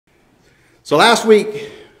So last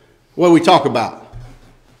week, what did we talk about?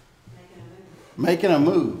 Making a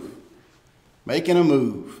move. Making a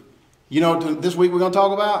move. You know what this week we're going to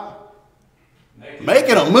talk about?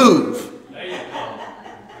 Making a move.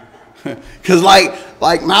 Because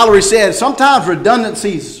like Mallory said, sometimes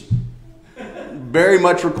redundancy's very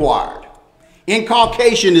much required.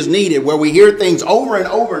 Inculcation is needed where we hear things over and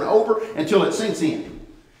over and over until it sinks in.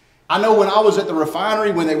 I know when I was at the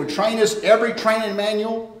refinery, when they would train us, every training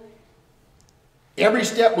manual, every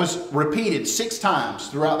step was repeated 6 times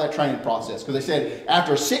throughout that training process. Because they said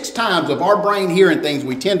after 6 times of our brain hearing things,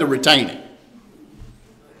 we tend to retain it.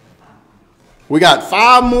 We got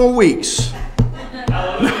 5 more weeks.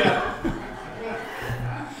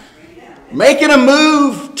 Making a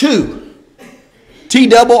move to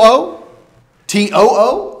T-O-O,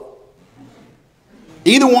 T-O-O.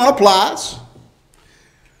 Either one applies.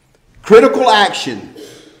 Critical action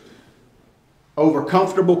over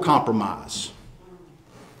comfortable compromise.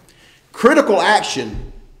 Critical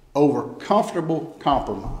action over comfortable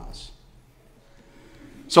compromise.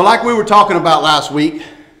 So like we were talking about last week,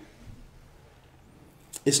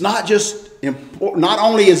 it's not just important, not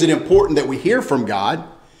only is it important that we hear from God,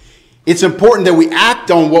 it's important that we act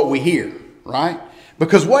on what we hear, right?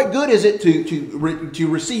 Because what good is it to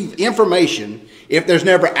receive information if there's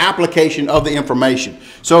never application of the information?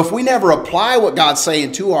 So if we never apply what God's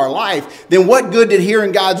saying to our life, then what good did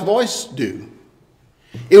hearing God's voice do?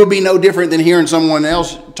 It would be no different than hearing someone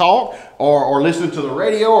else talk or listening to the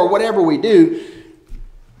radio or whatever we do.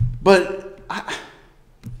 But,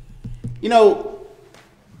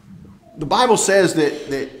 the Bible says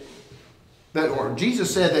that or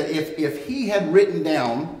Jesus said that if he had written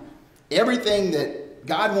down everything that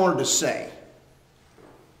God wanted to say,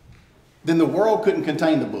 then the world couldn't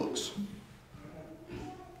contain the books.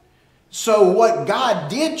 So what God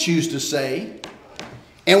did choose to say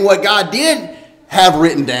and what God did have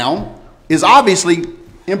written down is obviously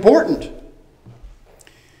important.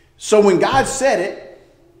 So when God said it,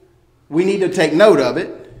 we need to take note of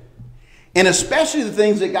it, and especially the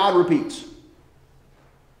things that God repeats.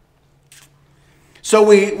 So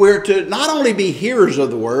we're to not only be hearers of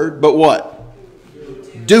the word, but what?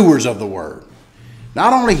 Doers of the word.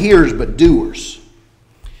 Not only hearers, but doers.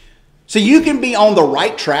 So you can be on the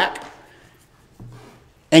right track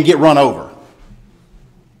and get run over.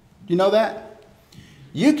 Do you know that?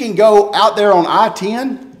 You can go out there on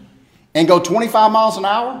I-10 and go 25 miles an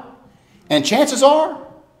hour, and chances are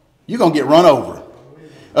you're going to get run over.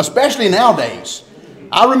 Especially nowadays.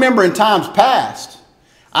 I remember in times past,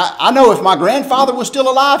 I know if my grandfather was still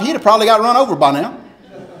alive, he'd have probably got run over by now.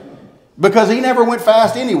 Because he never went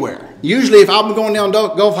fast anywhere. Usually if I'm going down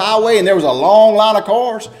Gulf Highway and there was a long line of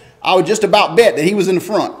cars, I would just about bet that he was in the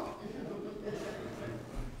front.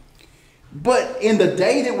 But in the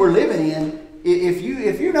day that we're living in, if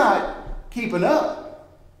you're not keeping up,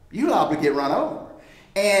 you're liable to get run over.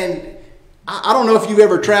 And I don't know if you've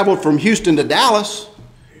ever traveled from Houston to Dallas,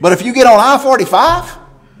 but if you get on I-45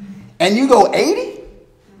 and you go 80,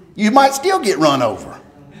 you might still get run over.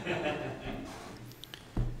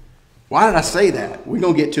 Why did I say that? We're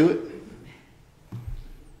going to get to it.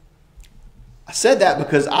 I said that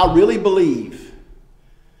because I really believe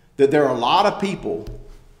that there are a lot of people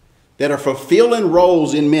that are fulfilling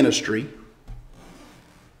roles in ministry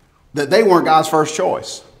that they weren't God's first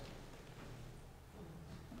choice.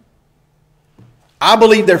 I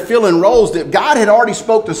believe they're filling roles that God had already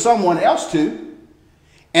spoke to someone else to,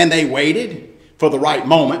 and they waited for the right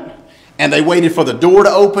moment, and they waited for the door to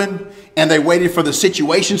open, and they waited for the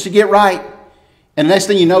situations to get right. And the next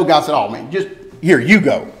thing you know, God said, oh man, just here, you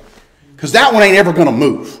go. Because that one ain't ever going to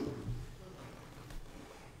move.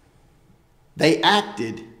 They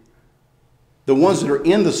acted. The ones that are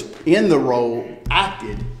in the role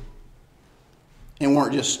acted and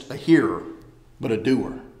weren't just a hearer, but a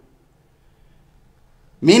doer.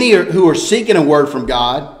 Many who are seeking a word from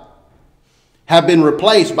God have been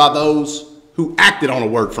replaced by those who acted on a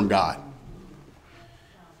word from God.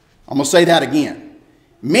 I'm going to say that again.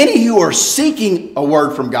 Many who are seeking a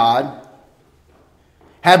word from God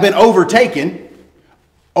have been overtaken,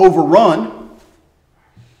 overrun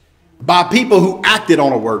by people who acted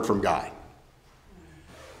on a word from God.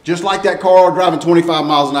 Just like that car driving 25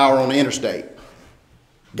 miles an hour on the interstate.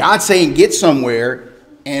 God's saying get somewhere,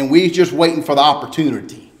 and we're just waiting for the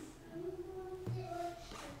opportunity.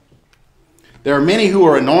 There are many who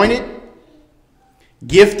are anointed,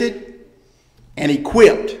 gifted, and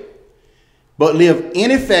equipped, but live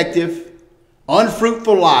ineffective,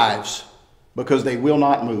 unfruitful lives because they will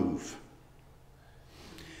not move.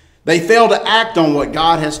 They fail to act on what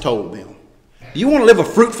God has told them. Do you want to live a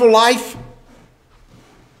fruitful life?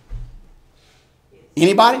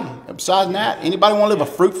 Anybody? Besides that, anybody want to live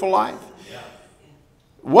a fruitful life?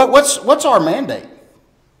 What's our mandate?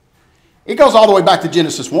 It goes all the way back to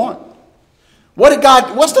Genesis 1.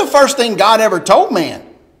 What's the first thing God ever told man?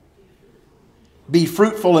 Be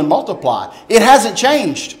fruitful and multiply. It hasn't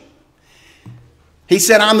changed. He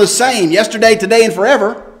said, I'm the same yesterday, today, and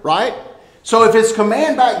forever, right? So if his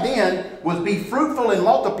command back then was be fruitful and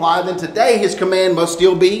multiply, then today his command must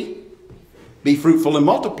still be fruitful and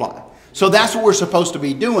multiply. So that's what we're supposed to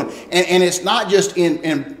be doing. And it's not just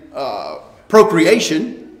in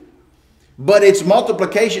procreation, but it's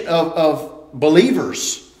multiplication of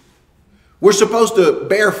believers. We're supposed to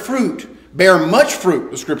bear fruit, bear much fruit,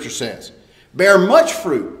 the scripture says. Bear much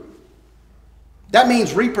fruit. That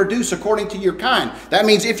means reproduce according to your kind. That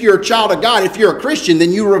means if you're a child of God, if you're a Christian,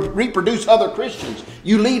 then you reproduce other Christians.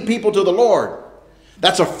 You lead people to the Lord.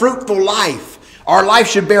 That's a fruitful life. Our life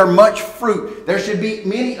should bear much fruit. There should be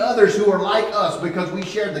many others who are like us because we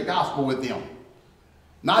shared the gospel with them.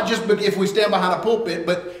 Not just if we stand behind a pulpit,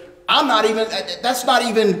 but that's not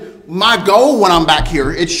even my goal when I'm back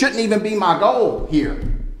here. It shouldn't even be my goal here.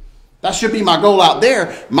 That should be my goal out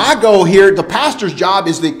there. My goal here, the pastor's job,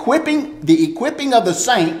 is the equipping of the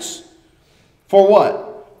saints for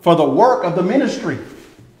what? For the work of the ministry.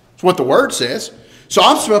 That's what the word says. So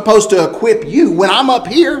I'm supposed to equip you. When I'm up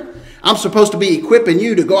here, I'm supposed to be equipping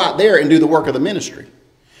you to go out there and do the work of the ministry.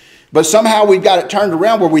 But somehow we've got it turned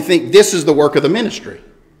around where we think this is the work of the ministry.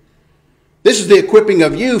 This is the equipping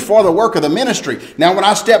of you for the work of the ministry. Now when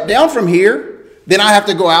I step down from here, then I have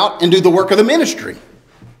to go out and do the work of the ministry.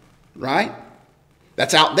 Right?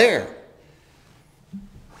 That's out there.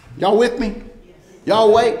 Y'all with me? Y'all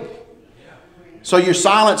awake? So your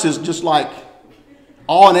silence is just like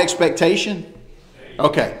awe and expectation?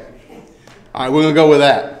 Okay. All right, we're going to go with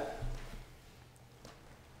that.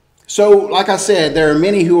 So, like I said, there are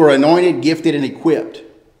many who are anointed, gifted, and equipped,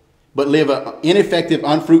 but live an ineffective,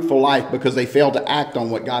 unfruitful life because they fail to act on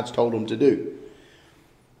what God's told them to do.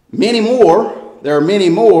 There are many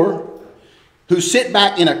more who sit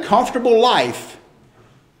back in a comfortable life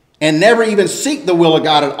and never even seek the will of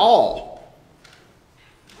God at all.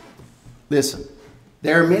 Listen,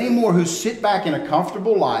 there are many more who sit back in a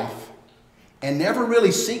comfortable life and never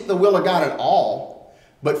really seek the will of God at all,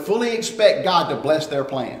 but fully expect God to bless their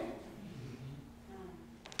plan.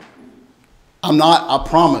 I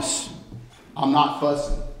promise, I'm not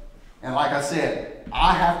fussing. And like I said,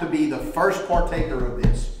 I have to be the first partaker of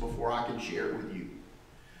this before I can share it with you.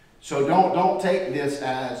 So don't take this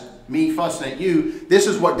as me fussing at you. This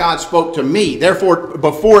is what God spoke to me. Therefore,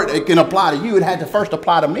 before it can apply to you, it had to first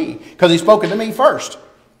apply to me because he spoke it to me first.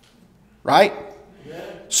 Right? Yeah.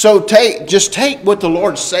 So just take what the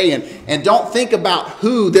Lord's saying and don't think about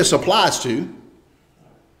who this applies to.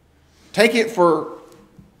 Take it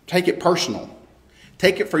personal.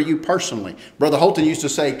 Take it for you personally. Brother Holton used to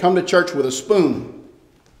say, come to church with a spoon,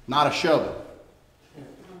 not a shovel.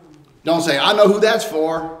 Don't say, I know who that's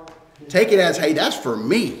for. Take it as, hey, that's for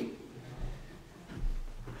me.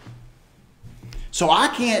 So I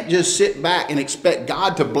can't just sit back and expect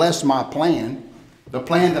God to bless my plan, the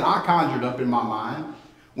plan that I conjured up in my mind,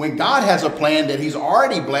 when God has a plan that he's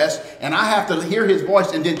already blessed, and I have to hear his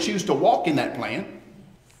voice and then choose to walk in that plan.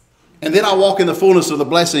 And then I walk in the fullness of the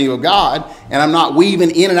blessing of God, and I'm not weaving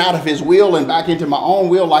in and out of his will and back into my own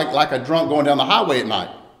will like a drunk going down the highway at night.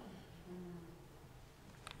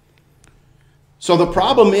 So the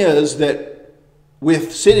problem is that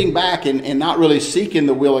with sitting back and not really seeking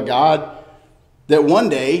the will of God, that one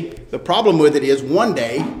day, the problem with it is one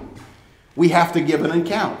day we have to give an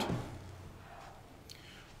account.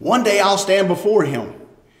 One day I'll stand before him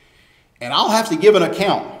and I'll have to give an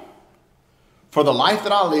account for the life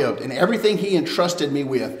that I lived and everything he entrusted me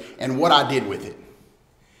with and what I did with it.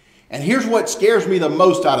 And here's what scares me the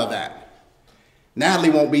most out of that. Natalie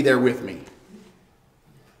won't be there with me.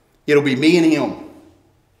 It'll be me and him.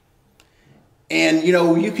 And you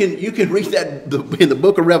know, you can read that in the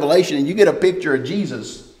book of Revelation and you get a picture of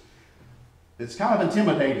Jesus. It's kind of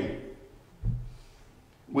intimidating.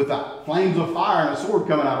 With flames of fire and a sword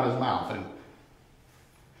coming out of his mouth.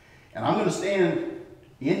 And I'm going to stand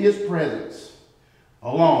in his presence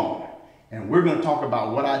alone. And we're going to talk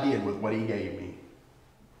about what I did with what he gave me.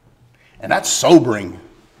 And that's sobering.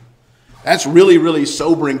 That's really, really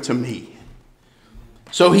sobering to me.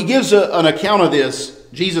 So he gives an account of this,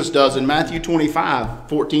 Jesus does, in Matthew 25,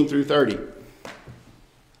 14 through 30.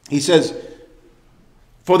 He says,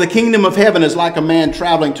 "For the kingdom of heaven is like a man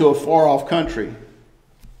traveling to a far-off country,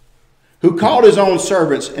 who called his own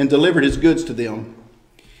servants and delivered his goods to them.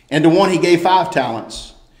 And to one he gave 5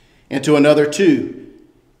 talents, and to another 2,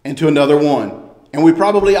 and to another 1, And we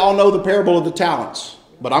probably all know the parable of the talents,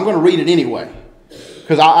 but I'm going to read it anyway,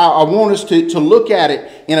 because I want us to look at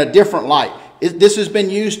it in a different light. This has been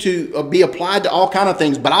used to be applied to all kind of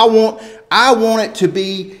things, but I want it to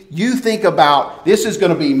be, you think about, this is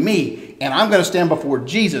going to be me, and I'm going to stand before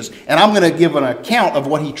Jesus, and I'm going to give an account of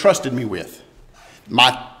what he trusted me with.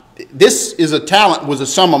 This is a talent, was a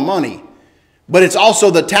sum of money, but it's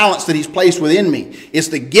also the talents that he's placed within me. It's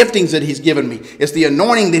the giftings that he's given me. It's the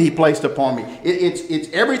anointing that he placed upon me. It's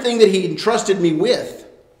everything that he entrusted me with.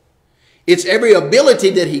 It's every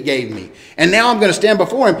ability that he gave me. And now I'm going to stand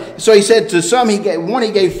before him. So he said to some, he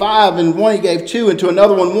gave 5, and one he gave 2, and to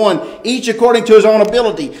another one, each according to his own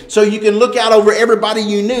ability. So you can look out over everybody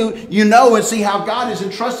you know, and see how God has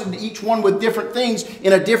entrusted each one with different things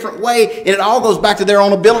in a different way. And it all goes back to their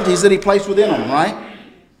own abilities that he placed within them, right?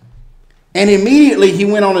 And immediately he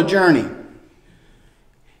went on a journey.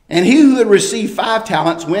 And he who had received 5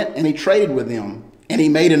 talents went and he traded with them. And he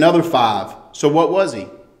made another 5. So what was he?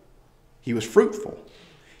 He was fruitful.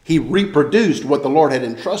 He reproduced what the Lord had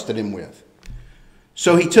entrusted him with.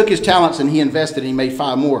 So he took his talents and he invested and he made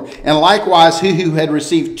 5 more. And likewise, he who had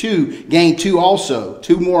received 2 gained 2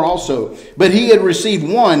 more also. But he had received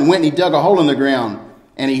 1, went and he dug a hole in the ground,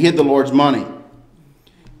 and he hid the Lord's money.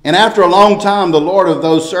 And after a long time, the Lord of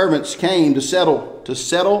those servants came to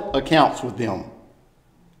settle accounts with them.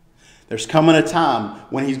 There's coming a time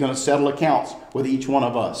when he's going to settle accounts with each one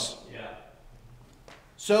of us.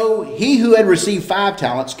 So he who had received 5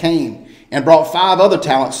 talents came and brought 5 other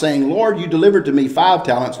talents, saying, Lord, you delivered to me 5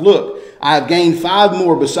 talents. Look, I have gained 5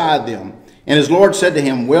 more beside them. And his Lord said to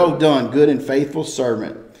him, well done, good and faithful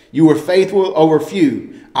servant. You were faithful over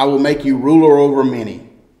few. I will make you ruler over many.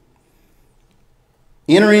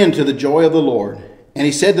 Enter into the joy of the Lord. And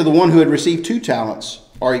he said to the one who had received 2 talents,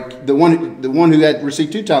 or the one who had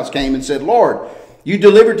received 2 talents came and said, Lord, you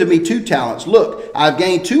delivered to me 2 talents. Look, I have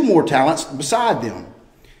gained 2 more talents beside them.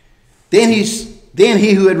 Then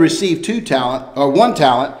he who had received 1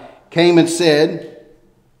 talent came and said,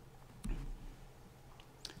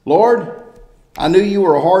 Lord, I knew you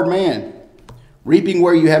were a hard man, reaping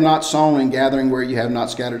where you have not sown and gathering where you have not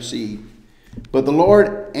scattered seed. But the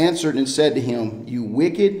Lord answered and said to him, you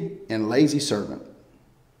wicked and lazy servant.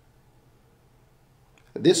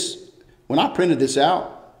 When I printed this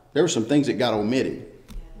out, there were some things that got omitted.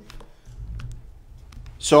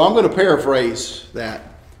 So I'm going to paraphrase that.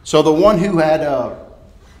 So the one who had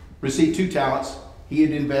received 2 talents, he had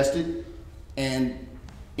invested and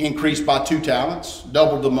increased by 2 talents,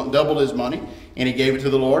 doubled his money, and he gave it to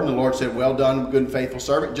the Lord. And the Lord said, well done, good and faithful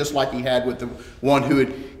servant, just like he had with the one who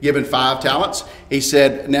had given 5 talents. He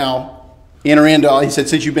said, now enter into, he said,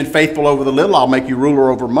 since you've been faithful over the little, I'll make you ruler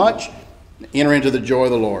over much. Enter into the joy of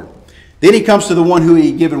the Lord. Then he comes to the one who he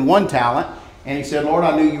had given 1 talent, and he said, Lord,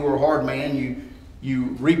 I knew you were a hard man.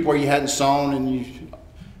 You reap where you hadn't sown, and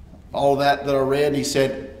all that I read. And he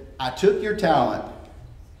said, I took your talent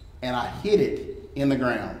and I hid it in the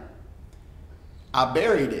ground. I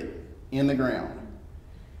buried it in the ground.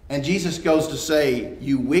 And Jesus goes to say,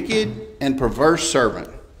 you wicked and perverse servant,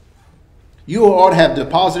 you ought to have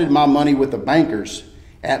deposited my money with the bankers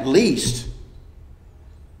at least,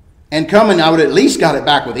 and come and I would at least got it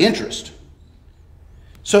back with interest.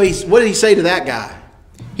 So what did he say to that guy?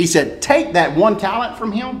 He said, take that 1 talent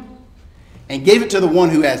from him and gave it to the one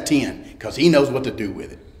who has 10, because he knows what to do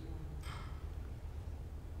with it.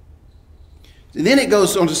 And then it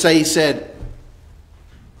goes on to say, he said,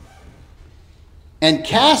 and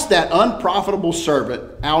cast that unprofitable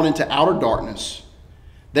servant out into outer darkness.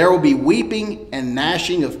 There will be weeping and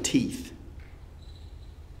gnashing of teeth.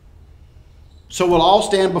 So we'll all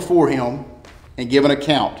stand before him and give an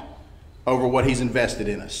account over what he's invested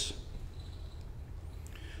in us.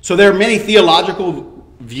 So there are many theological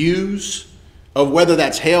views of whether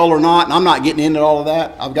that's hell or not, and I'm not getting into all of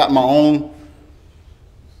that. I've got my own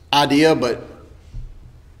idea, but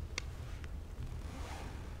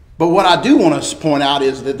what I do want to point out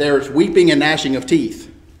is that there's weeping and gnashing of teeth.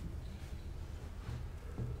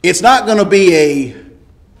 It's not going to be a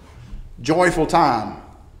joyful time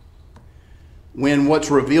when what's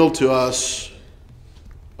revealed to us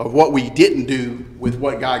of what we didn't do with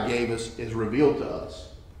what God gave us is revealed to us.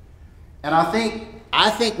 And I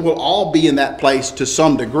think we'll all be in that place to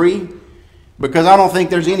some degree, because I don't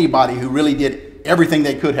think there's anybody who really did everything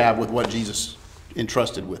they could have with what Jesus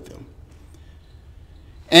entrusted with them.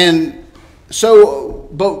 And so,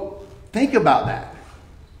 but think about that.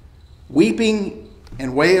 Weeping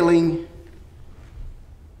and wailing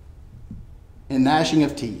and gnashing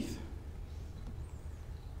of teeth.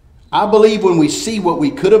 I believe when we see what we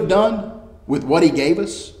could have done with what he gave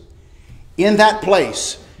us, in that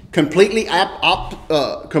place, completely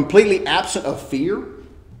absent of fear?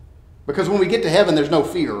 Because when we get to heaven, there's no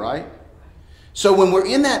fear, right? So when we're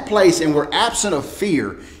in that place and we're absent of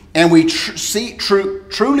fear, and we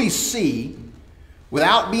truly see,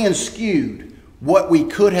 without being skewed, what we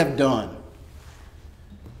could have done,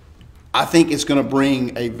 I think it's going to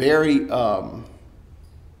bring a very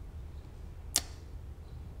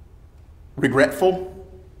regretful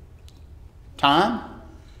time.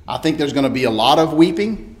 I think there's going to be a lot of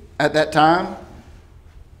weeping at that time.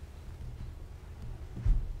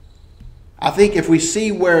 I think if we see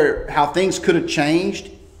how things could have changed,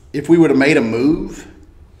 if we would have made a move,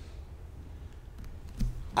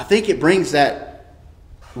 I think it brings that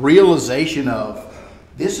realization of,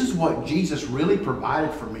 this is what Jesus really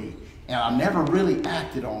provided for me, and I never really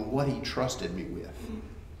acted on what he trusted me with.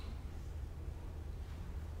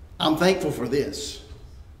 I'm thankful for this,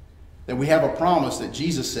 that we have a promise that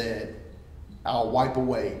Jesus said, I'll wipe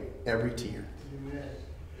away every tear.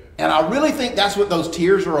 And I really think that's what those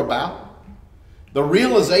tears are about. The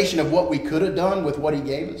realization of what we could have done with what he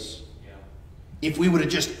gave us, if we would have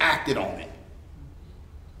just acted on it.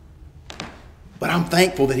 But I'm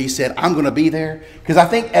thankful that he said, I'm going to be there. Because I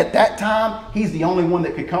think at that time, he's the only one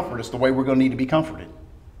that could comfort us the way we're going to need to be comforted.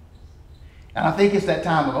 And I think it's that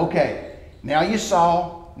time of, okay, now you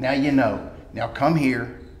saw, now you know. Now come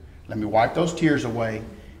here. Let me wipe those tears away.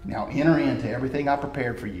 Now enter into everything I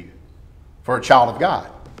prepared for you, for a child of God.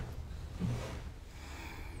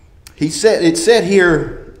 It said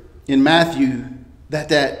here in Matthew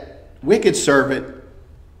that wicked servant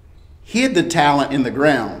hid the talent in the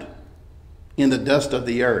ground, in the dust of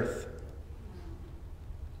the earth.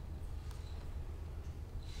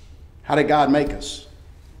 How did God make us?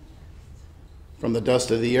 From the dust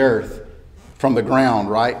of the earth, from the ground,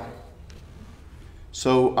 right?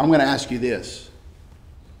 So I'm going to ask you this.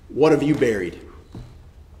 What have you buried?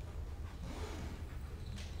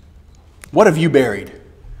 What have you buried?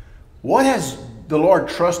 What has the Lord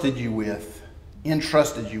trusted you with,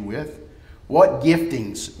 entrusted you with? What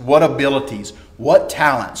giftings, what abilities, what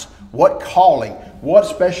talents, what calling, what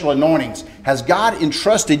special anointings has God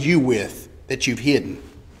entrusted you with that you've hidden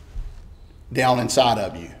down inside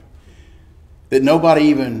of you, that nobody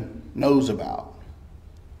even knows about?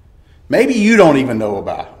 Maybe you don't even know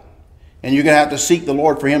about, and you're going to have to seek the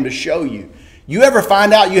Lord for him to show you. You ever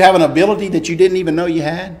find out you have an ability that you didn't even know you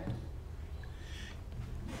had?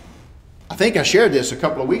 I think I shared this a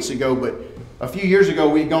couple of weeks ago, but a few years ago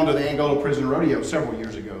we had gone to the Angola Prison Rodeo several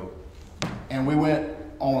years ago. And we went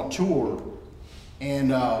on a tour, and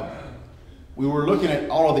we were looking at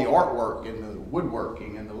all of the artwork and the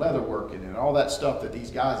woodworking and the leatherworking and all that stuff that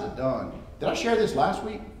these guys had done. Did I share this last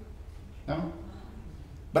week? No?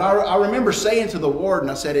 But I remember saying to the warden,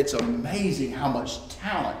 I said, it's amazing how much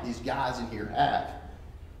talent these guys in here have.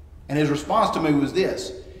 And his response to me was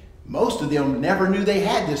this: most of them never knew they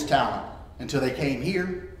had this talent until they came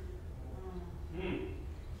here,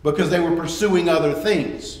 because they were pursuing other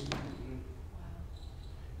things.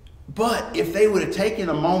 But if they would have taken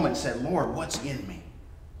a moment and said, Lord, what's in me?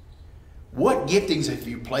 What giftings have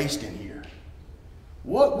you placed in here?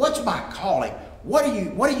 What's my calling? What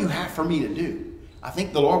do you have for me to do? I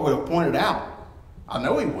think the Lord would have pointed out. I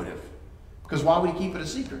know he would have. Because why would he keep it a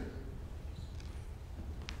secret?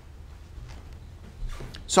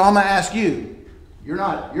 So I'm going to ask you, you're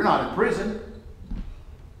not in prison,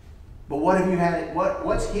 but what have you had?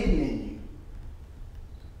 What's hidden in you?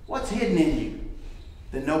 What's hidden in you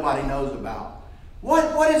that nobody knows about?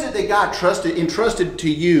 What is it that God entrusted to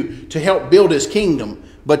you to help build his kingdom,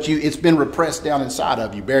 but it's been repressed down inside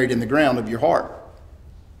of you, buried in the ground of your heart?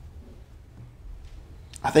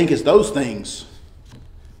 I think it's those things,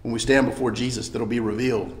 when we stand before Jesus, that'll be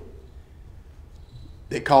revealed,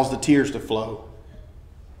 that cause the tears to flow.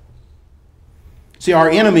 See,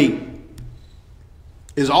 our enemy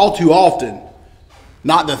is all too often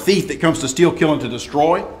not the thief that comes to steal, kill, and to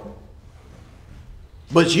destroy,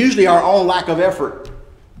 but it's usually our own lack of effort.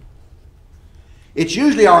 It's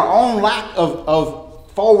usually our own lack of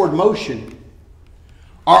forward motion,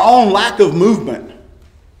 our own lack of movement,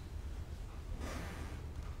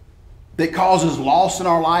 that causes loss in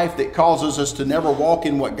our life, that causes us to never walk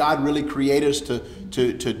in what God really created us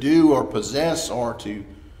to do or possess or to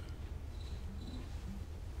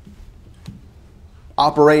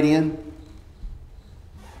operate in.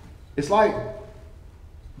 It's like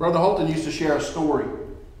Brother Holton used to share a story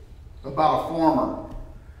about a farmer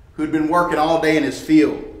who'd been working all day in his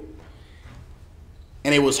field,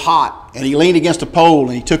 and it was hot, and he leaned against a pole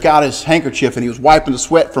and he took out his handkerchief and he was wiping the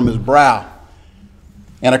sweat from his brow,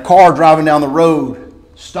 and a car driving down the road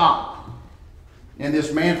stopped, and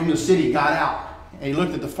this man from the city got out and he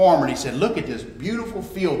looked at the farmer and he said, look at this beautiful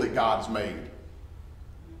field that God's made.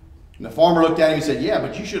 And the farmer looked at him and said, yeah,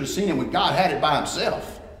 but you should have seen it when God had it by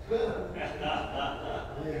himself.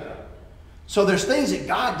 So there's things that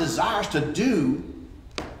God desires to do,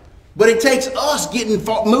 but it takes us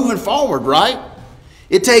moving forward, right?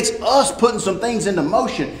 It takes us putting some things into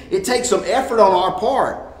motion. It takes some effort on our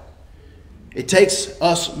part. It takes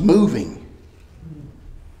us moving.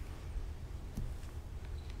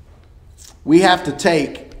 We have to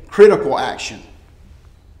take critical action.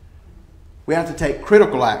 We have to take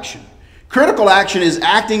critical action. Critical action is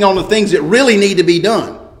acting on the things that really need to be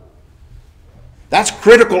done. That's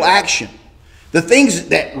critical action. The things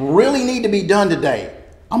that really need to be done today,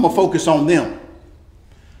 I'm going to focus on them.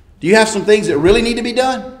 Do you have some things that really need to be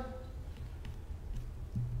done?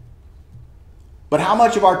 But how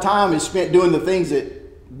much of our time is spent doing the things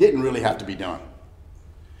that didn't really have to be done?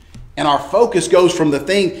 And our focus goes from the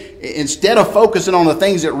thing, instead of focusing on the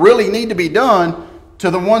things that really need to be done, to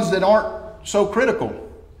the ones that aren't so critical.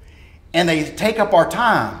 And they take up our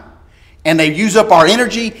time. And they use up our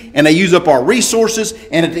energy. And they use up our resources.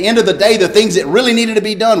 And at the end of the day, the things that really needed to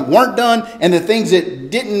be done weren't done. And the things that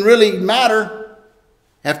didn't really matter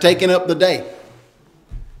have taken up the day.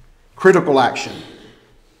 Critical action.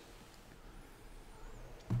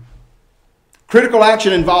 Critical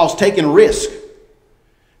action involves taking risk,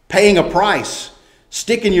 paying a price,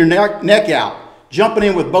 sticking your neck out, jumping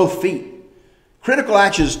in with both feet. Critical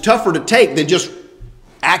action is tougher to take than just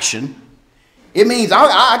action. It means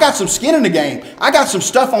I got some skin in the game. I got some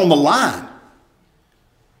stuff on the line.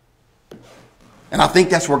 And I think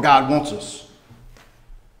that's where God wants us.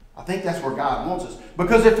 I think that's where God wants us.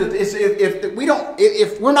 Because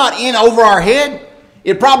if we're not in over our head,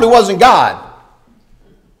 it probably wasn't God.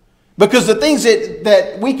 Because the things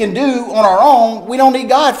that we can do on our own, we don't need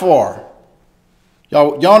God for.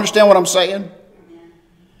 Y'all understand what I'm saying?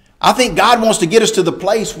 I think God wants to get us to the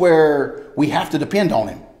place where we have to depend on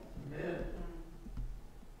Him.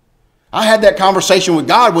 I had that conversation with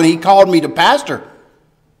God when He called me to pastor.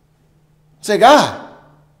 I said, God,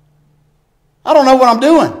 I don't know what I'm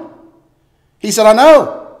doing. He said, I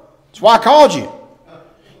know. That's why I called you.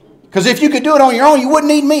 Because if you could do it on your own, you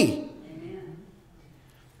wouldn't need me.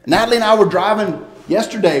 Natalie and I were driving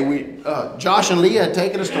yesterday. Josh and Leah had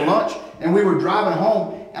taken us to lunch, and we were driving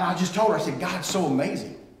home, and I just told her, I said, God's so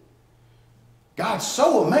amazing. God's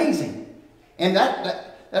so amazing. And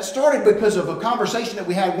that started because of a conversation that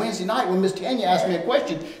we had Wednesday night when Miss Tanya asked me a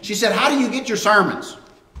question. She said, how do you get your sermons?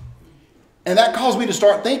 And that caused me to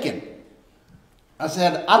start thinking. I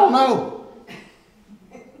said, I don't know.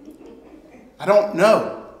 I don't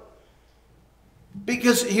know.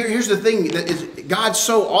 Because here's the thing, that is, God's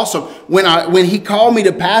so awesome. When He called me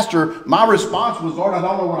to pastor, my response was, Lord, I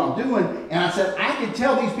don't know what I'm doing. And I said, I can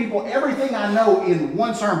tell these people everything I know in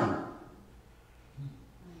one sermon.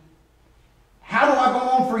 How do I go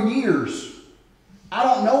on for years? I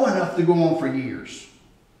don't know enough to go on for years.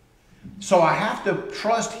 So I have to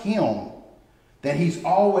trust Him that He's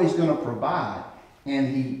always going to provide,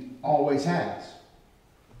 and He always has.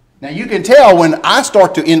 Now you can tell when I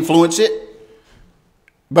start to influence it,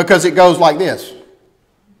 because it goes like this.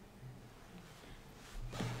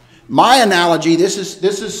 My analogy, this is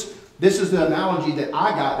the analogy that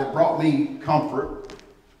I got that brought me comfort.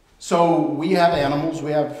 So we have animals.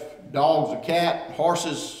 We have dogs, a cat,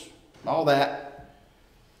 horses, all that.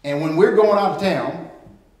 And when we're going out of town,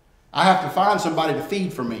 I have to find somebody to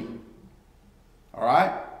feed for me. All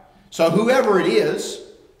right? So whoever it is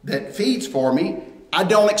that feeds for me, I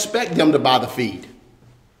don't expect them to buy the feed.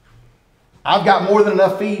 I've got more than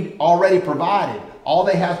enough feed already provided. All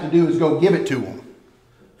they have to do is go give it to them.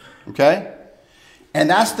 Okay? And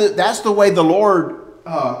that's the way the Lord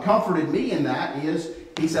comforted me in that is,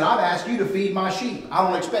 He said, I've asked you to feed my sheep. I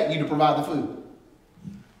don't expect you to provide the food.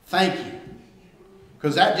 Thank you.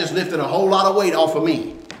 Because that just lifted a whole lot of weight off of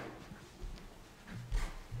me.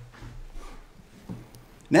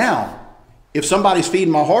 Now, if somebody's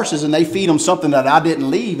feeding my horses and they feed them something that I didn't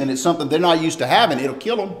leave and it's something they're not used to having, it'll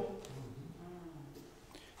kill them.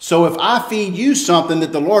 So if I feed you something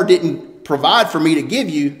that the Lord didn't provide for me to give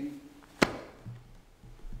you,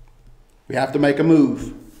 we have to make a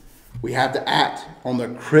move. We have to act on the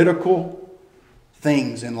critical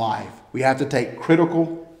things in life. We have to take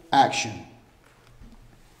critical action.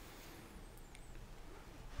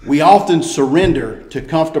 We often surrender to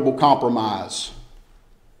comfortable compromise.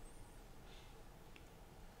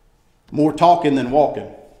 More talking than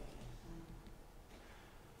walking.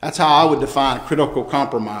 That's how I would define critical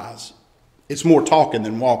compromise. It's more talking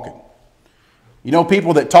than walking. You know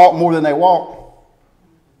people that talk more than they walk?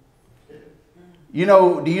 Do you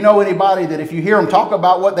know anybody that if you hear them talk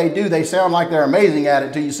about what they do, they sound like they're amazing at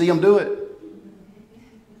it till you see them do it?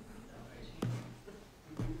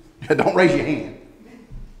 Don't raise your hand.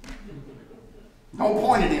 Don't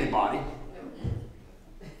point at anybody.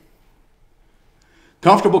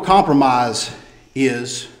 Comfortable compromise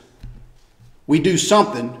is we do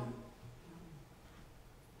something,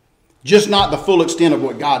 just not the full extent of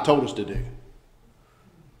what God told us to do.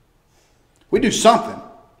 We do something,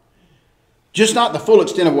 just not the full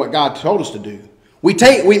extent of what God told us to do. We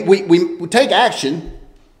take action,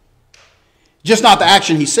 just not the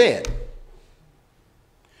action He said.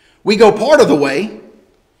 We go part of the way,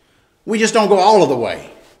 we just don't go all of the way.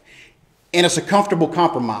 And it's a comfortable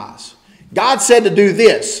compromise. God said to do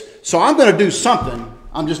this, so I'm going to do something,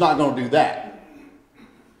 I'm just not going to do that.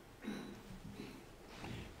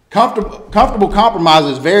 Comfortable compromise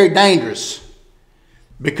is very dangerous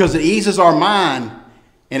because it eases our mind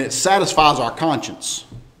and it satisfies our conscience.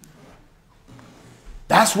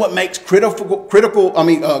 That's what makes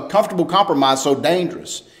comfortable compromise so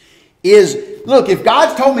dangerous. Look, if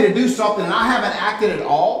God's told me to do something and I haven't acted at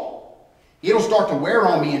all, it'll start to wear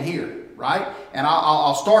on me in here. Right? And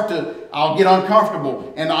I'll get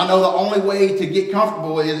uncomfortable. And I know the only way to get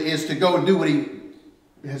comfortable is to go and do what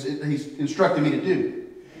He's instructed me to do.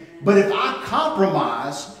 But if I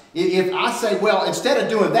compromise, if I say, well, instead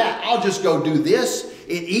of doing that, I'll just go do this,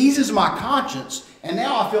 it eases my conscience. And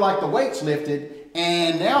now I feel like the weight's lifted.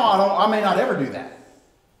 And now I may not ever do that.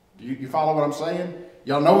 You follow what I'm saying?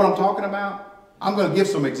 Y'all know what I'm talking about? I'm going to give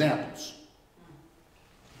some examples.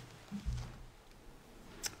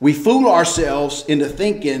 We fool ourselves into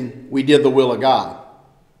thinking we did the will of God.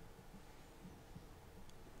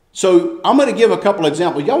 So I'm going to give a couple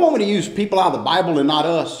examples. Y'all want me to use people out of the Bible and not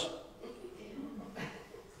us?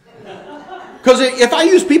 Because if I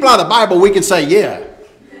use people out of the Bible, we can say, yeah,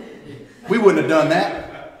 we wouldn't have done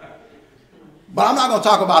that. But I'm not going to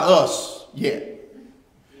talk about us yet.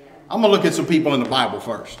 I'm going to look at some people in the Bible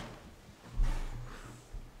first.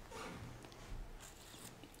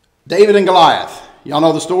 David and Goliath. Y'all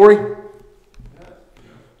know the story?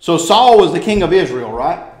 So Saul was the king of Israel,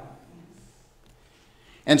 right?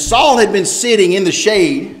 And Saul had been sitting in the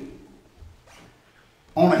shade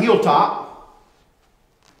on a hilltop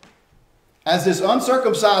as this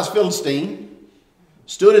uncircumcised Philistine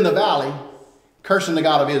stood in the valley cursing the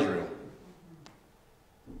God of Israel.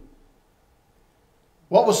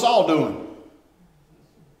 What was Saul doing?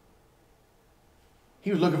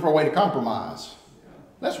 He was looking for a way to compromise.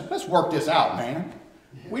 Let's work this out, man.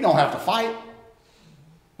 We don't have to fight.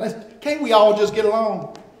 Can't we all just get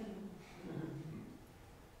along?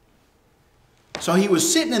 So he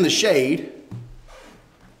was sitting in the shade,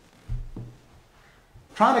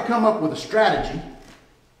 trying to come up with a strategy.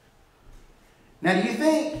 Now, do you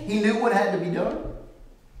think he knew what had to be done?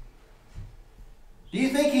 Do you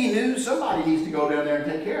think he knew somebody needs to go down there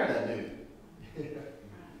and take care of that dude?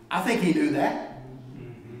 I think he knew that.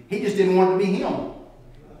 He just didn't want it to be him.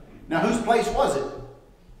 Now, whose place was it?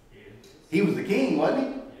 He was the king, wasn't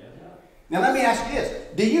he? Now, let me ask you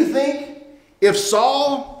this. Do you think if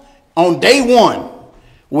Saul, on day one,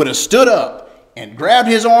 would have stood up and grabbed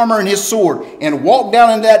his armor and his sword and walked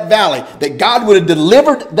down in that valley, that God would have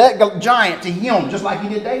delivered that giant to him just like He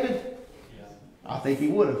did David? I think He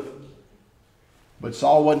would have. But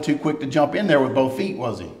Saul wasn't too quick to jump in there with both feet,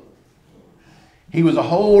 was he? He was a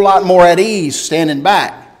whole lot more at ease standing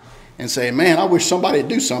back and saying, man, I wish somebody would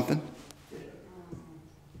do something.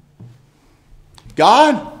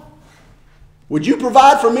 God, would you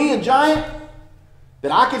provide for me a giant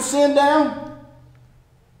that I could send down?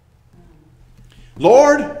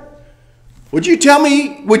 Lord, would you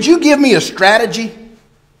give me a strategy?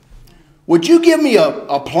 Would you give me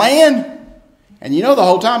a plan? And you know the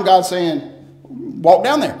whole time God's saying, walk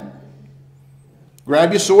down there.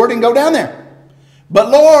 Grab your sword and go down there. But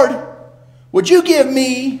Lord, would you give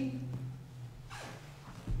me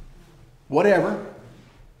whatever?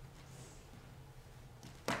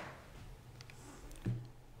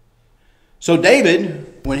 So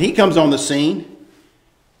David, when he comes on the scene,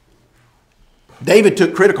 David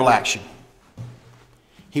took critical action.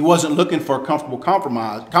 He wasn't looking for a comfortable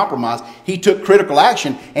compromise. He took critical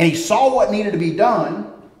action, and he saw what needed to be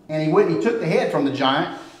done, and he went and he took the head from the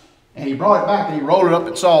giant, and he brought it back, and he rolled it up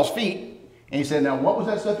at Saul's feet, and he said, now what was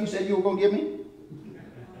that stuff you said you were going to give me?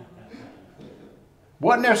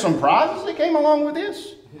 Wasn't there some prizes that came along with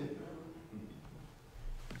this?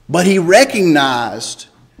 But he recognized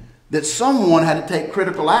that someone had to take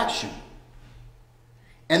critical action.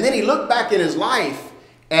 And then he looked back in his life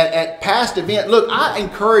at past events. Look, I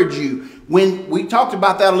encourage you, When we talked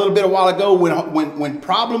about that a little bit a while ago, when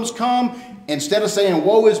problems come, instead of saying,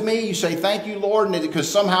 woe is me, you say, thank you, Lord, and because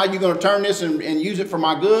somehow you're going to turn this and use it for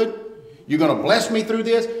my good. You're going to bless me through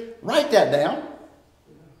this. Write that down.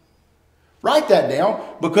 Write that down,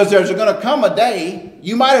 because there's going to come a day,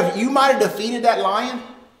 you might have defeated that lion,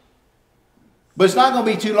 but it's not going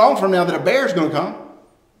to be too long from now that a bear's going to come.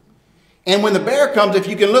 And when the bear comes, if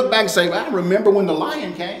you can look back and say, well, I remember when the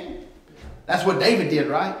lion came. That's what David did,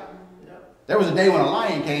 right? There was a day when a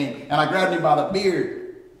lion came and I grabbed him by the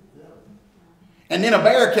beard. And then a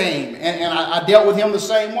bear came and I dealt with him the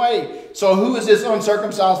same way. So who is this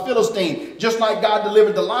uncircumcised Philistine? Just like God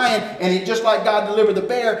delivered the lion and just like God delivered the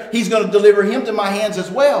bear, he's going to deliver him to my hands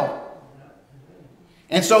as well.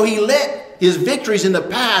 And so he let his victories in the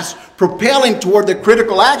past propel him toward the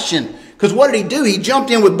critical action. Because what did he do? He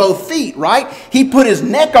jumped in with both feet, right? He put his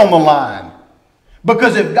neck on the line.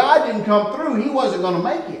 Because if God didn't come through, he wasn't going to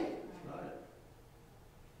make it.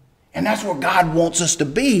 And that's what God wants us to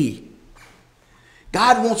be.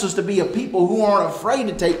 God wants us to be a people who aren't afraid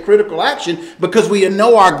to take critical action, because we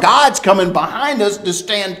know our God's coming behind us to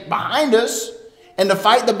stand behind us and to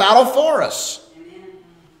fight the battle for us.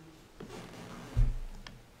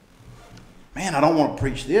 Man, I don't want to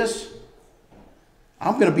preach this.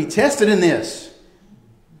 I'm going to be tested in this.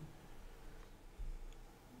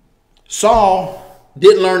 Saul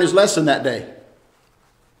didn't learn his lesson that day,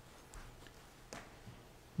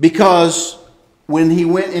 because when he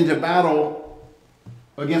went into battle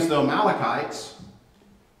against the Amalekites,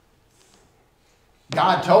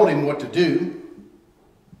 God told him what to do,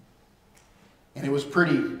 and it was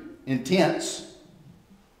pretty intense.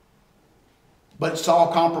 But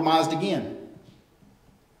Saul compromised again,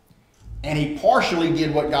 and he partially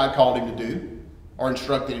did what God called him to do or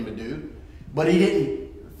instructed him to do, but he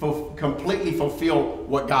didn't completely fulfill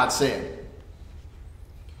what God said.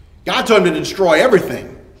 God told him to destroy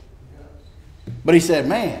everything, but he said,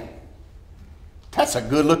 man, that's a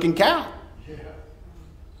good looking cow.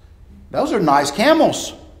 Those are nice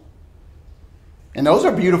camels. And those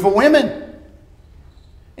are beautiful women.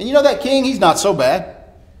 And you know that king, he's not so bad.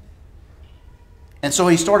 And so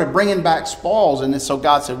he started bringing back spoils. And so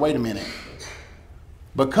God said, wait a minute.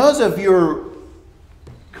 Because of your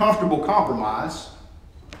comfortable compromise,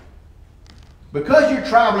 because you're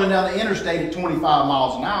traveling down the interstate at 25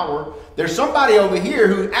 miles an hour, there's somebody over here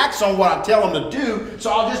who acts on what I tell him to do, so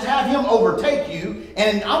I'll just have him overtake you,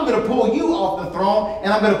 and I'm going to pull you off the throne,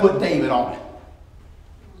 and I'm going to put David on it.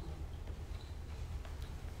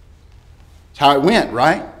 That's how it went,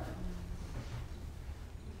 right?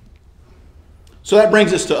 So that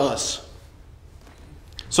brings us to us.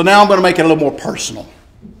 So now I'm going to make it a little more personal.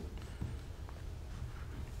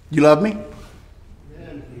 You love me?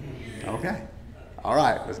 Okay. All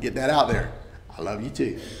right, let's get that out there. I love you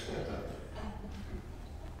too.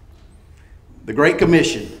 The Great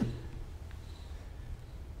Commission.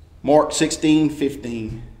 Mark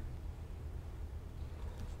 16:15.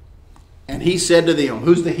 And he said to them,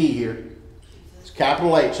 who's the he here? It's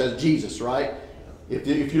capital H, says Jesus, right?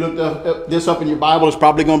 If you look this up in your Bible, it's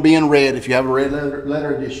probably going to be in red if you have a red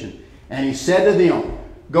letter edition. And he said to them,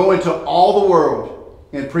 go into all the world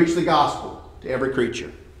and preach the gospel to every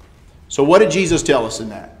creature. So what did Jesus tell us in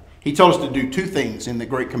that? He told us to do two things in the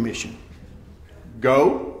Great Commission.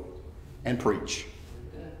 Go and preach.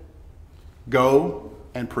 Go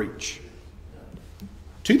and preach.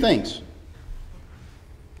 Two things.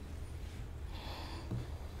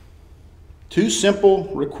 Two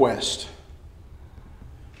simple requests.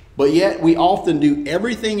 But yet we often do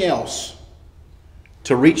everything else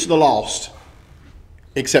to reach the lost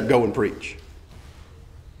except go and preach.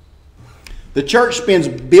 The church spends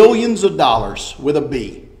billions of dollars with a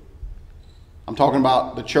B. I'm talking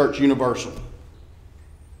about the church universal.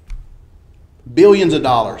 Billions of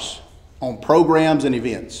dollars on programs and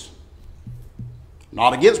events.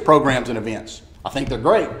 Not against programs and events. I think they're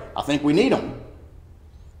great. I think we need them.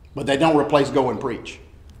 But they don't replace go and preach.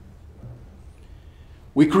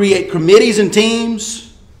 We create committees and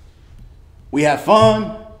teams. We have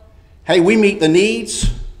fun. Hey, we meet the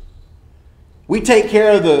needs. We take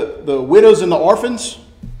care of the widows and the orphans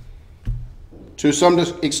to some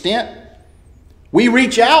extent. We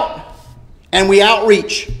reach out and we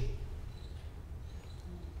outreach.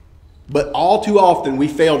 But all too often we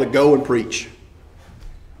fail to go and preach.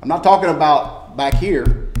 I'm not talking about back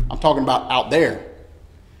here. I'm talking about out there.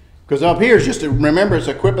 Because up here is just to remember, it's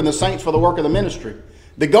equipping the saints for the work of the ministry.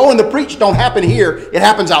 The go and the preach don't happen here. It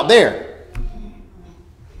happens out there.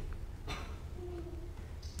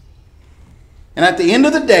 And at the end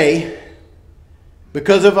of the day,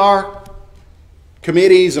 because of our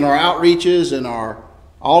committees and our outreaches and our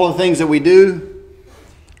all of the things that we do,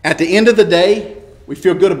 at the end of the day, we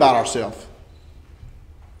feel good about ourselves.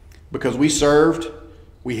 Because we served,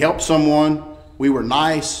 we helped someone, we were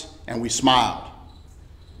nice, and we smiled.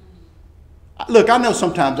 Look, I know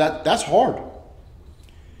sometimes that's hard.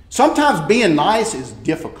 Sometimes being nice is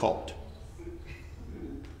difficult.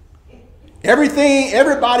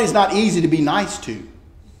 Everybody's not easy to be nice to.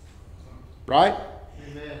 Right?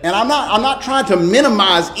 Amen. And I'm not trying to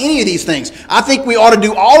minimize any of these things. I think we ought to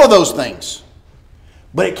do all of those things.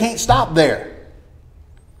 But it can't stop there.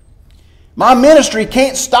 My ministry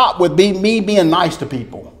can't stop with me being nice to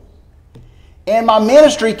people. And my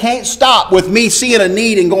ministry can't stop with me seeing a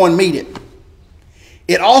need and going meet it.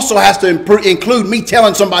 It also has to include me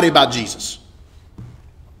telling somebody about Jesus.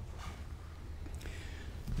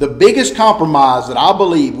 The biggest compromise that I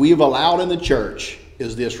believe we have allowed in the church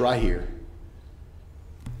is this right here.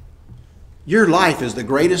 Your life is the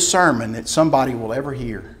greatest sermon that somebody will ever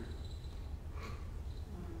hear.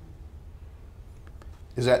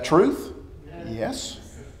 Is that truth? Yes.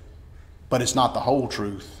 But it's not the whole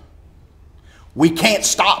truth. We can't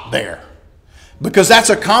stop there because that's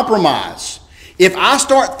a compromise. If I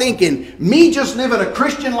start thinking me just living a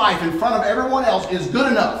Christian life in front of everyone else is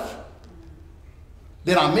good enough,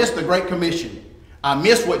 then I miss the Great Commission. I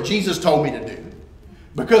miss what Jesus told me to do.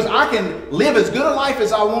 Because I can live as good a life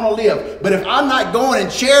as I want to live. But if I'm not going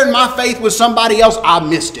and sharing my faith with somebody else, I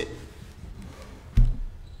missed it.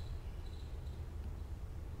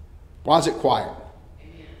 Why is it quiet?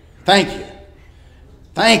 Thank you.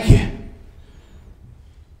 Thank you.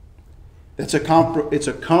 It's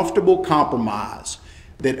a comfortable compromise.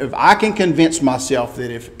 That if I can convince myself that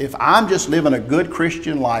if I'm just living a good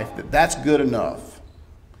Christian life, that's good enough.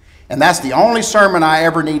 And that's the only sermon I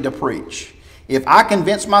ever need to preach. If I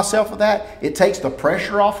convince myself of that, it takes the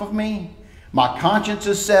pressure off of me. My conscience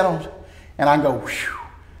is settled. And I go, whew,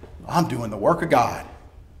 I'm doing the work of God.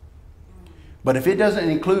 But if it doesn't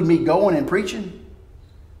include me going and preaching,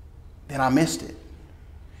 then I missed it.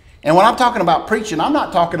 And when I'm talking about preaching, I'm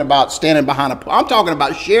not talking about standing behind I'm talking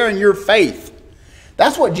about sharing your faith.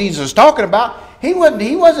 That's what Jesus is talking about. He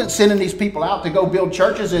wasn't sending these people out to go build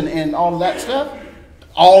churches and all of that stuff.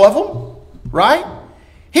 All of them, right?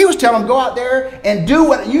 He was telling them, go out there and do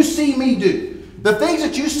what you see me do. The things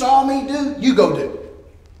that you saw me do, you go do.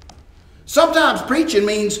 Sometimes preaching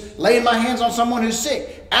means laying my hands on someone who's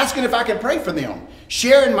sick, asking if I can pray for them,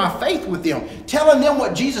 sharing my faith with them, telling them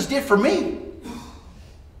what Jesus did for me.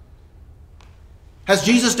 Has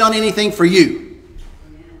Jesus done anything for you?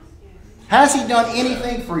 Has he done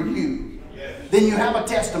anything for you? Then you have a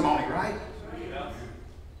testimony, right?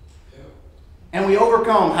 And we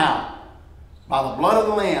overcome how? By the blood of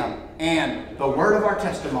the Lamb and the word of our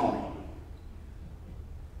testimony.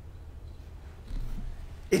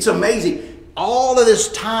 It's amazing. All of this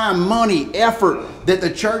time, money, effort that the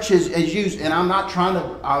church has used, and I'm not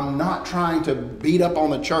trying to beat up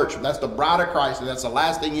on the church. That's the bride of Christ, and that's the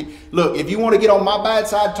last thing you look. If you want to get on my bad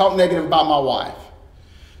side, talk negative about my wife.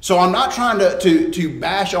 So I'm not trying to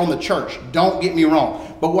bash on the church. Don't get me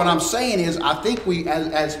wrong. But what I'm saying is, I think we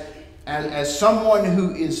as someone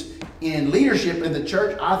who is in leadership in the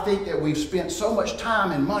church, I think that we've spent so much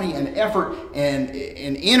time and money and effort and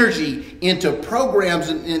energy into programs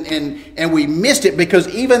and we missed it because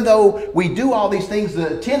even though we do all these things,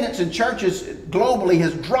 the attendance in churches globally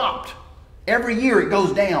has dropped. Every year it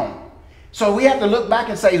goes down. So we have to look back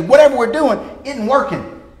and say, whatever we're doing isn't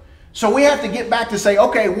working. So we have to get back to say,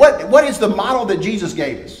 okay, what is the model that Jesus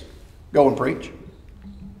gave us? Go and preach.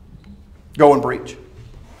 Go and preach.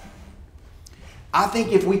 I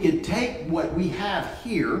think if we could take what we have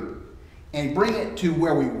here and bring it to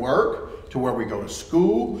where we work, to where we go to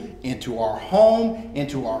school, into our home,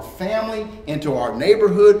 into our family, into our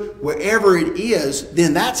neighborhood, wherever it is,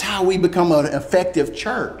 then that's how we become an effective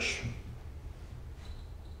church.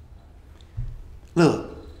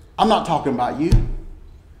 Look, I'm not talking about you.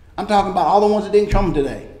 I'm talking about all the ones that didn't come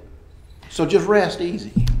today. So just rest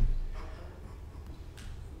easy.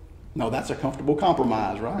 No, that's a comfortable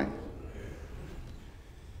compromise, right?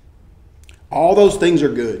 All those things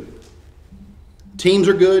are good. Teams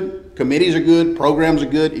are good. Committees are good. Programs are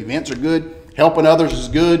good. Events are good. Helping others is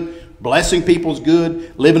good. Blessing people is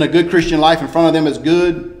good. Living a good Christian life in front of them is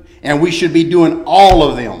good. And we should be doing all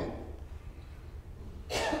of them.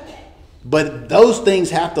 But those things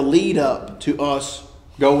have to lead up to us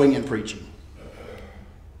going and preaching.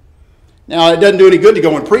 Now, it doesn't do any good to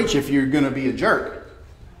go and preach if you're going to be a jerk.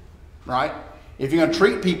 Right? If you're going to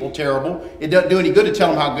treat people terrible, it doesn't do any good to tell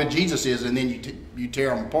them how good Jesus is and then you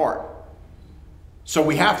tear them apart. So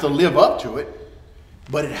we have to live up to it,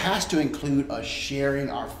 but it has to include us sharing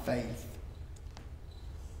our faith.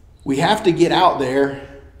 We have to get out there,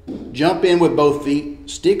 jump in with both feet,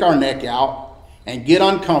 stick our neck out, and get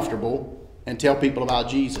uncomfortable and tell people about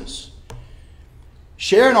Jesus.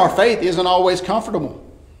 Sharing our faith isn't always comfortable.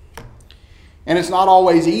 And it's not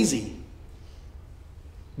always easy.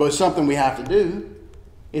 But it's something we have to do.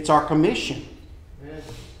 It's our commission.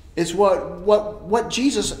 It's what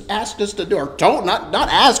Jesus asked us to do, or told, not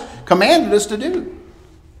asked, commanded us to do.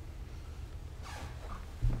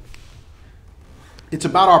 It's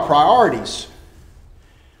about our priorities.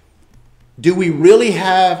 Do we really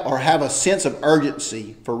have a sense of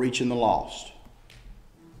urgency for reaching the lost?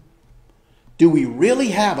 Do we really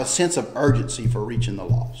have a sense of urgency for reaching the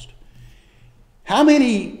lost? How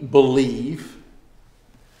many believe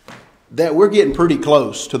that we're getting pretty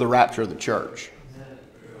close to the rapture of the church?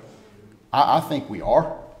 I think we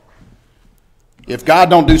are. If God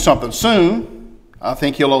don't do something soon, I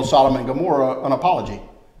think he'll owe Sodom and Gomorrah an apology.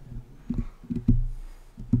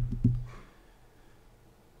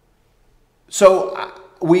 So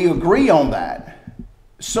we agree on that.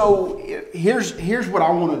 So here's what I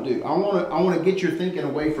want to do. I want to get your thinking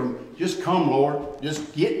away from just come, Lord,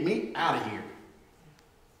 just get me out of here,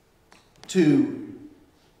 to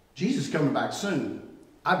Jesus coming back soon.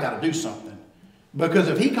 I've got to do something. Because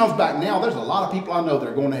if he comes back now, there's a lot of people I know that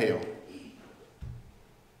are going to hell.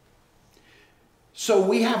 So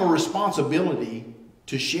we have a responsibility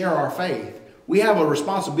to share our faith. We have a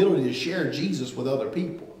responsibility to share Jesus with other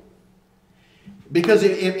people. Because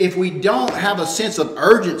if we don't have a sense of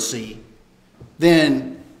urgency,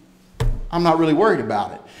 then I'm not really worried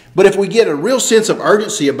about it. But if we get a real sense of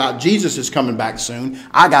urgency about Jesus is coming back soon,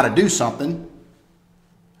 I got to do something.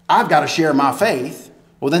 I've got to share my faith.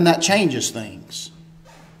 Well, then that changes things.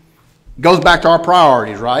 Goes back to our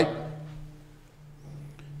priorities, right?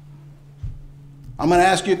 I'm going to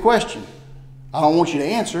ask you a question. I don't want you to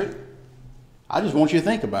answer it. I just want you to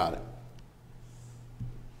think about it.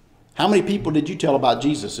 How many people did you tell about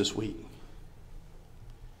Jesus this week?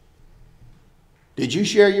 Did you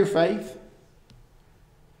share your faith?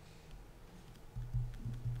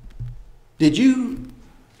 Did you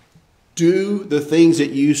do the things that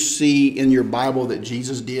you see in your Bible that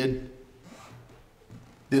Jesus did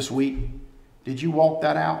this week? Did you walk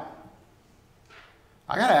that out?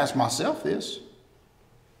 I got to ask myself this.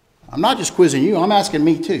 I'm not just quizzing you, I'm asking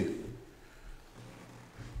me too.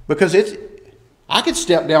 Because I could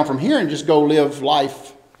step down from here and just go live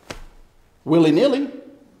life willy-nilly.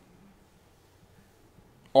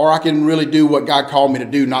 Or I can really do what God called me to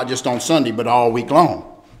do, not just on Sunday, but all week long.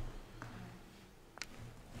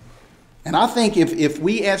 And I think if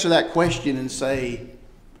we answer that question and say,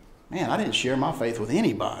 man, I didn't share my faith with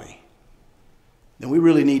anybody, then we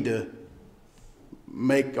really need to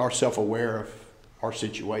make ourselves aware of our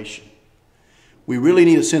situation. We really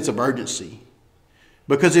need a sense of urgency.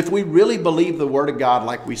 Because if we really believe the Word of God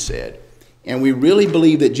like we said, and we really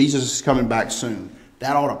believe that Jesus is coming back soon,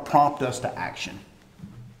 that ought to prompt us to action.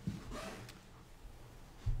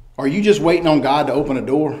 Are you just waiting on God to open a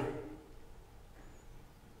door?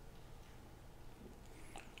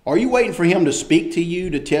 Are you waiting for him to speak to you,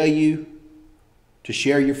 to tell you to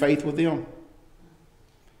share your faith with him?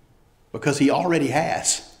 Because he already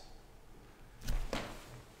has.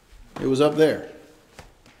 It was up there.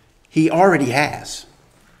 He already has.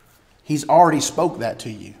 He's already spoke that to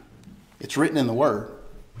you. It's written in the Word.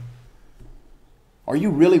 Are you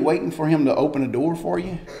really waiting for him to open a door for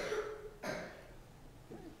you?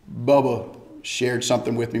 Bubba shared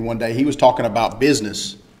something with me one day. He was talking about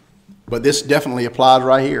business. But this definitely applies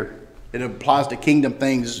right here. It applies to kingdom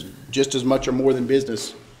things just as much or more than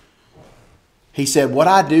business. He said, what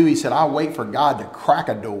I do, he said, I wait for God to crack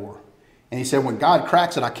a door. And he said, when God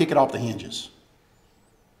cracks it, I kick it off the hinges.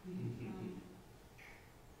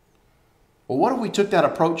 Well, what if we took that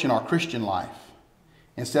approach in our Christian life?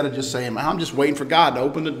 Instead of just saying, I'm just waiting for God to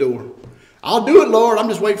open the door. I'll do it, Lord. I'm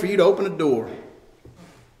just waiting for you to open the door.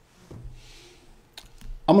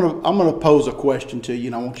 I'm going to pose a question to you,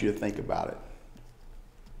 and I want you to think about it.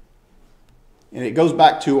 And it goes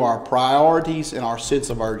back to our priorities and our sense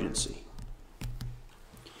of urgency.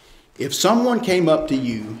 If someone came up to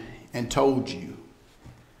you and told you,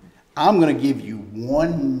 I'm going to give you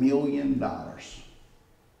 $1 million.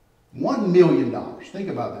 $1 million. Think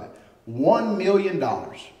about that. $1 million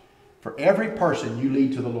for every person you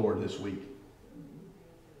lead to the Lord this week.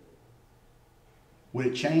 Would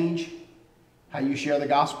it change how you share the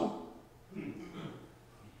gospel?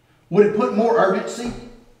 Would it put more urgency?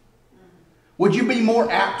 Would you be more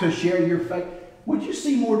apt to share your faith? Would you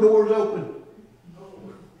see more doors open?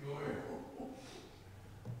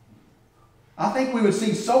 I think we would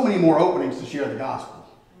see so many more openings to share the gospel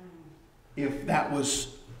if that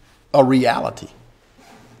was a reality.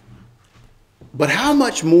 But how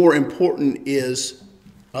much more important is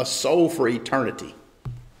a soul for eternity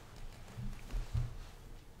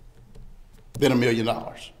than $1 million?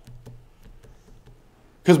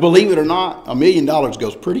 Because believe it or not, $1 million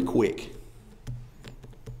goes pretty quick.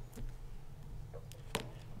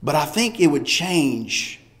 But I think it would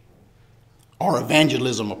change our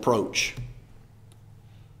evangelism approach.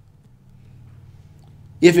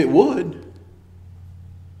 If it would,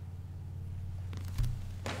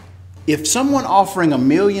 if someone offering $1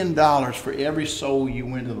 million for every soul you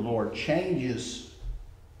win to the Lord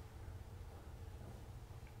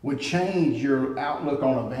would change your outlook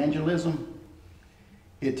on evangelism,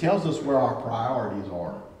 it tells us where our priorities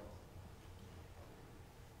are.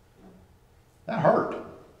 That hurt.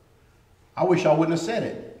 I wish I wouldn't have said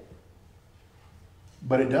it.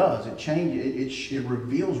 But it does. It changes. It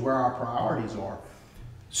reveals where our priorities are.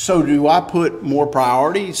 So do I put more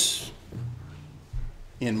priorities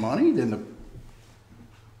in money than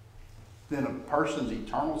a person's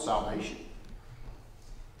eternal salvation?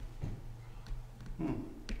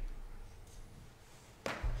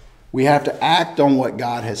 We have to act on what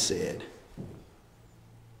God has said.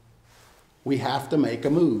 We have to make a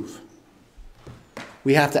move.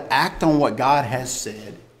 We have to act on what God has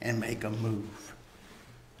said and make a move.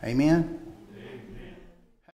 Amen?